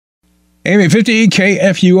AM 850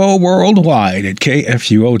 KFUO worldwide at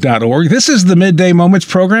kfuo.org. This is the Midday Moments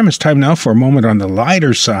program. It's time now for a moment on the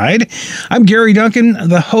lighter side. I'm Gary Duncan,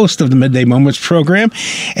 the host of the Midday Moments program.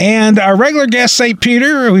 And our regular guest, St.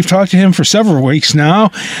 Peter, we've talked to him for several weeks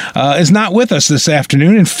now, is not with us this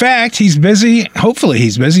afternoon. In fact, he's busy, hopefully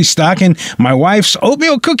he's busy, stocking my wife's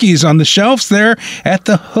oatmeal cookies on the shelves there at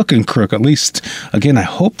the Hook and Crook. At least, again, I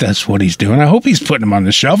hope that's what he's doing. I hope he's putting them on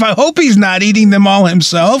the shelf. I hope he's not eating them all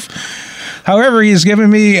himself. However, he has given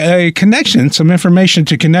me a connection, some information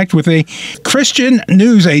to connect with a Christian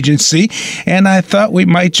news agency, and I thought we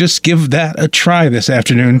might just give that a try this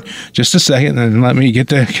afternoon. Just a second, and let me get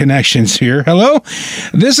the connections here. Hello,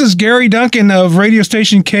 this is Gary Duncan of radio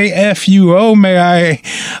station KFUO. May I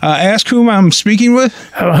ask whom I'm speaking with?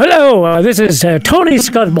 Hello, this is Tony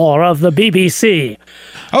Skudmorea of the BBC.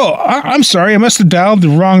 Oh, I'm sorry. I must have dialed the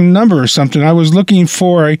wrong number or something. I was looking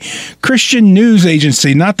for a Christian news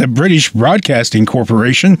agency, not the British Broadcasting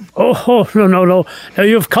Corporation. Oh, no. No,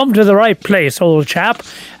 you've come to the right place, old chap.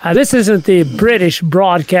 This isn't the British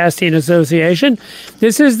Broadcasting Association.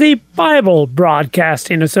 This is the Bible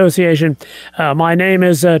Broadcasting Association. My name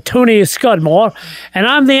is Tony Skudmorea, and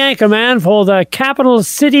I'm the anchorman for the Capital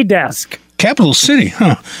City Desk. Capital City,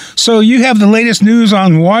 huh? So you have the latest news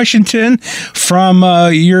on Washington from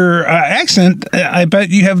your accent. I bet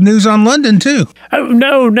you have news on London, too. Oh,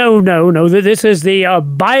 no. This is the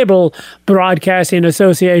Bible Broadcasting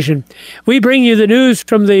Association. We bring you the news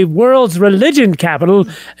from the world's religion capital,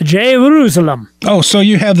 Jerusalem. Oh, so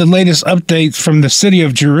you have the latest updates from the city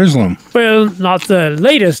of Jerusalem. Well, not the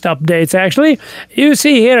latest updates, actually. You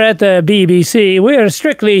see, here at the BBC, we're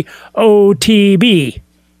strictly OTB.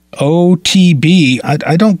 OTB.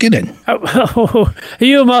 I don't get it. Oh,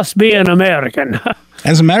 you must be an American.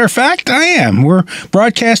 As a matter of fact, I am. We're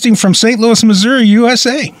broadcasting from St. Louis, Missouri,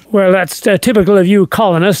 USA. Well, that's typical of you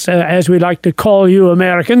colonists, as we like to call you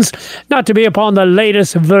Americans, not to be upon the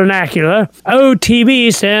latest vernacular.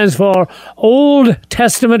 OTB stands for Old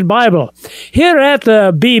Testament Bible. Here at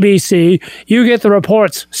the BBC, you get the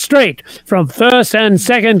reports straight from 1st and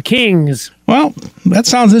 2nd Kings. Well, that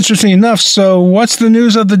sounds interesting enough. So what's the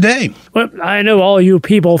news of the day? Well, I know all you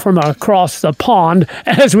people from across the pond,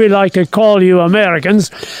 as we like to call you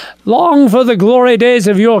Americans, long for the glory days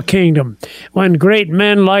of your kingdom, when great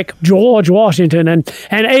men like George Washington and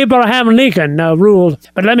Abraham Lincoln ruled.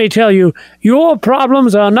 But let me tell you, your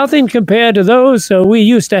problems are nothing compared to those we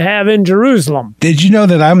used to have in Jerusalem. Did you know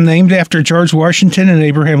that I'm named after George Washington and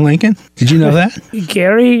Abraham Lincoln? Did you know that?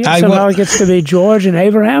 Gary, somehow it gets to be George and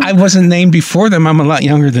Abraham? I wasn't named before them. I'm a lot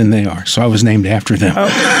younger than they are, so I was named after them.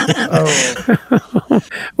 Oh.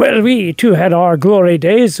 Well, we too had our glory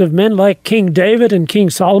days of men like King David and King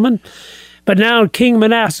Solomon, but now King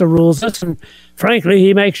Manasseh rules us, and frankly,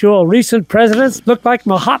 he makes your recent presidents look like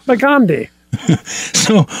Mahatma Gandhi.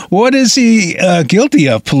 So what is he guilty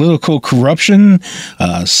of? Political corruption,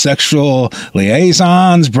 sexual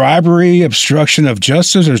liaisons, bribery, obstruction of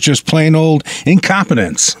justice, or just plain old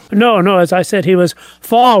incompetence? No, as I said, he was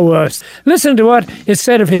far worse. Listen to what is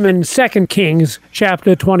said of him in 2 Kings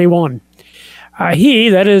chapter 21. He,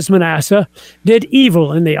 that is Manasseh, did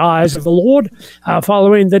evil in the eyes of the Lord,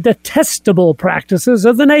 following the detestable practices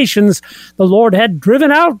of the nations the Lord had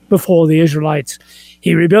driven out before the Israelites.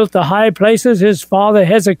 He rebuilt the high places his father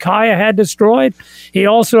Hezekiah had destroyed. He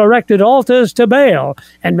also erected altars to Baal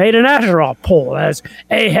and made an Asherah pole, as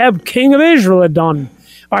Ahab, king of Israel, had done.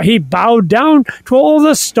 He bowed down to all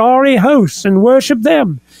the starry hosts and worshipped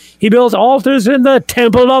them. He built altars in the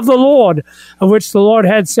temple of the Lord, of which the Lord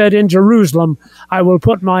had said, in Jerusalem, I will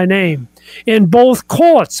put my name. In both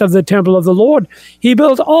courts of the temple of the Lord, he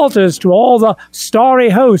built altars to all the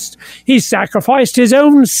starry host. He sacrificed his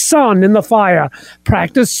own son in the fire,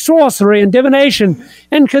 practiced sorcery and divination,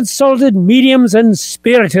 and consulted mediums and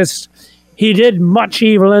spiritists. He did much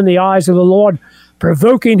evil in the eyes of the Lord,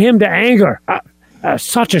 provoking him to anger.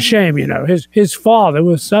 Such a shame, His father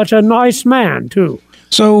was such a nice man, too.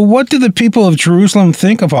 So what do the people of Jerusalem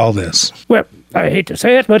think of all this? Well, I hate to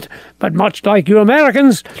say it, but much like you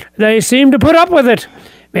Americans, they seem to put up with it.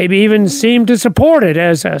 Maybe even seem to support it,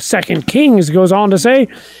 as 2 Kings goes on to say.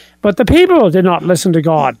 But the people did not listen to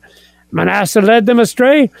God. Manasseh led them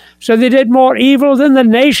astray, so they did more evil than the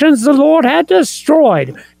nations the Lord had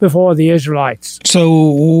destroyed before the Israelites. So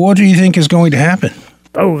what do you think is going to happen?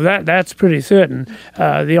 Oh, that's pretty certain.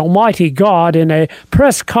 The Almighty God, in a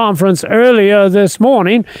press conference earlier this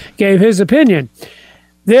morning, gave his opinion.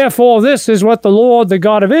 Therefore, this is what the Lord, the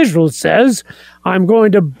God of Israel, says. I'm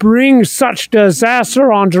going to bring such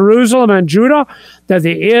disaster on Jerusalem and Judah that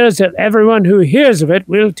the ears of everyone who hears of it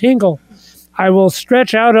will tingle. I will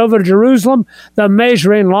stretch out over Jerusalem the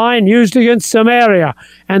measuring line used against Samaria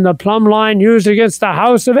and the plumb line used against the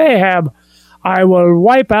house of Ahab. I will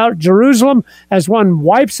wipe out Jerusalem as one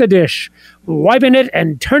wipes a dish, wiping it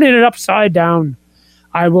and turning it upside down.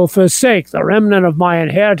 I will forsake the remnant of my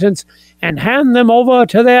inheritance and hand them over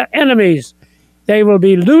to their enemies. They will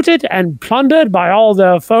be looted and plundered by all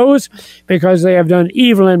their foes because they have done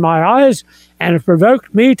evil in my eyes and have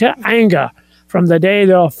provoked me to anger from the day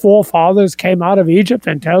their forefathers came out of Egypt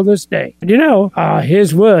until this day.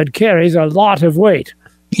 His word carries a lot of weight.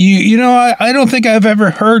 I don't think I've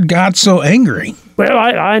ever heard God so angry. Well,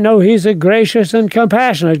 I know he's a gracious and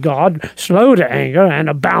compassionate God, slow to anger and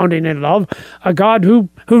abounding in love, a God who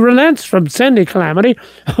relents from sending calamity,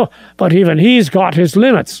 but even he's got his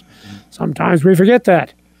limits. Sometimes we forget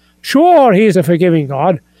that. Sure, he's a forgiving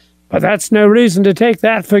God, but that's no reason to take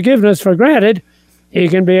that forgiveness for granted. He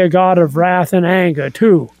can be a God of wrath and anger,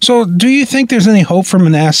 too. So, do you think there's any hope for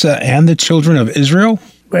Manasseh and the children of Israel?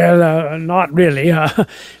 Well, not really.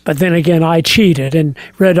 But then again, I cheated and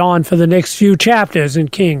read on for the next few chapters in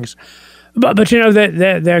Kings. But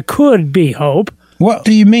there could be hope. What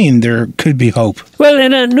do you mean there could be hope? Well,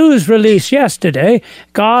 in a news release yesterday,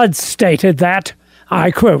 God stated that,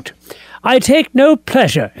 I quote, I take no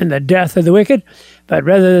pleasure in the death of the wicked, but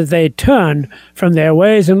rather that they turn from their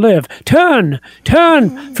ways and live. Turn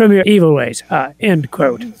from your evil ways, end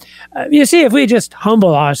quote. You see, if we just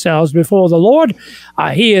humble ourselves before the Lord,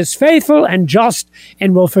 he is faithful and just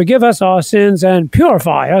and will forgive us our sins and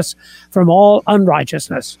purify us from all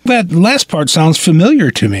unrighteousness. That last part sounds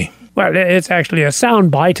familiar to me. Well, it's actually a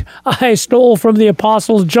soundbite I stole from the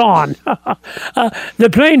Apostle John. The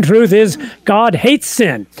plain truth is God hates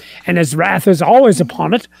sin, and his wrath is always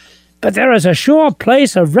upon it. But there is a sure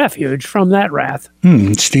place of refuge from that wrath.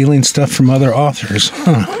 Stealing stuff from other authors.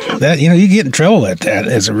 That you get in trouble at that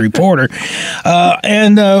as a reporter. But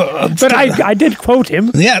I did quote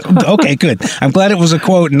him. Yeah, okay, good. I'm glad it was a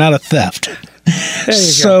quote and not a theft.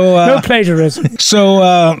 No plagiarism.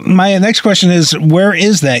 So my next question is, where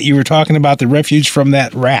is that? You were talking about the refuge from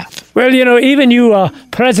that wrath. Well, even you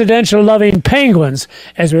presidential-loving penguins,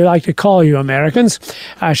 as we like to call you Americans,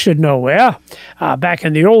 should know where. Back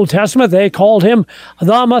in the Old Testament, they called him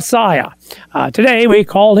the Messiah. Today, we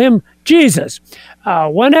call him Jesus.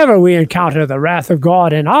 Whenever we encounter the wrath of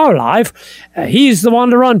God in our life, he's the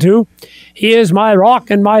one to run to. He is my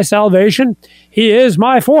rock and my salvation. He is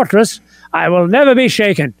my fortress. I will never be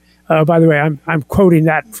shaken. By the way, I'm quoting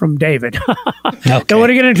that from David. Okay. Don't want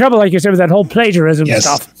to get in trouble, like you said, with that whole plagiarism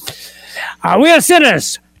stuff. We are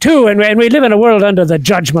sinners, too, and we live in a world under the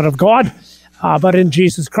judgment of God. But in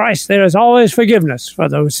Jesus Christ, there is always forgiveness for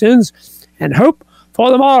those sins and hope for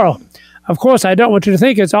the morrow. Of course, I don't want you to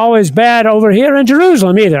think it's always bad over here in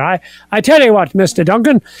Jerusalem either. I tell you what, Mr.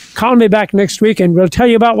 Duncan, call me back next week and we'll tell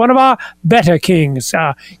you about one of our better kings,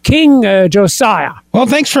 King Josiah. Well,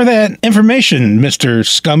 thanks for that information, Mr.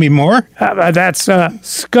 Skudmorea. That's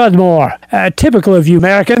Skudmorea. Typical of you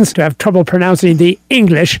Americans to have trouble pronouncing the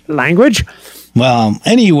English language. Well,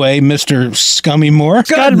 anyway, Mr. Skudmorea.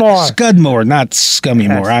 Skudmorea, not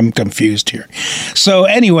Skudmorea. Yes. I'm confused here. So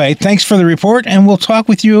anyway, thanks for the report, and we'll talk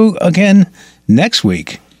with you again next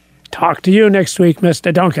week. Talk to you next week,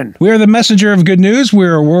 Mr. Duncan. We are the messenger of good news.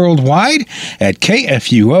 We're worldwide at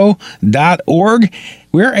kfuo.org.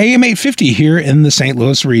 We're AM 850 here in the St.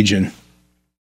 Louis region.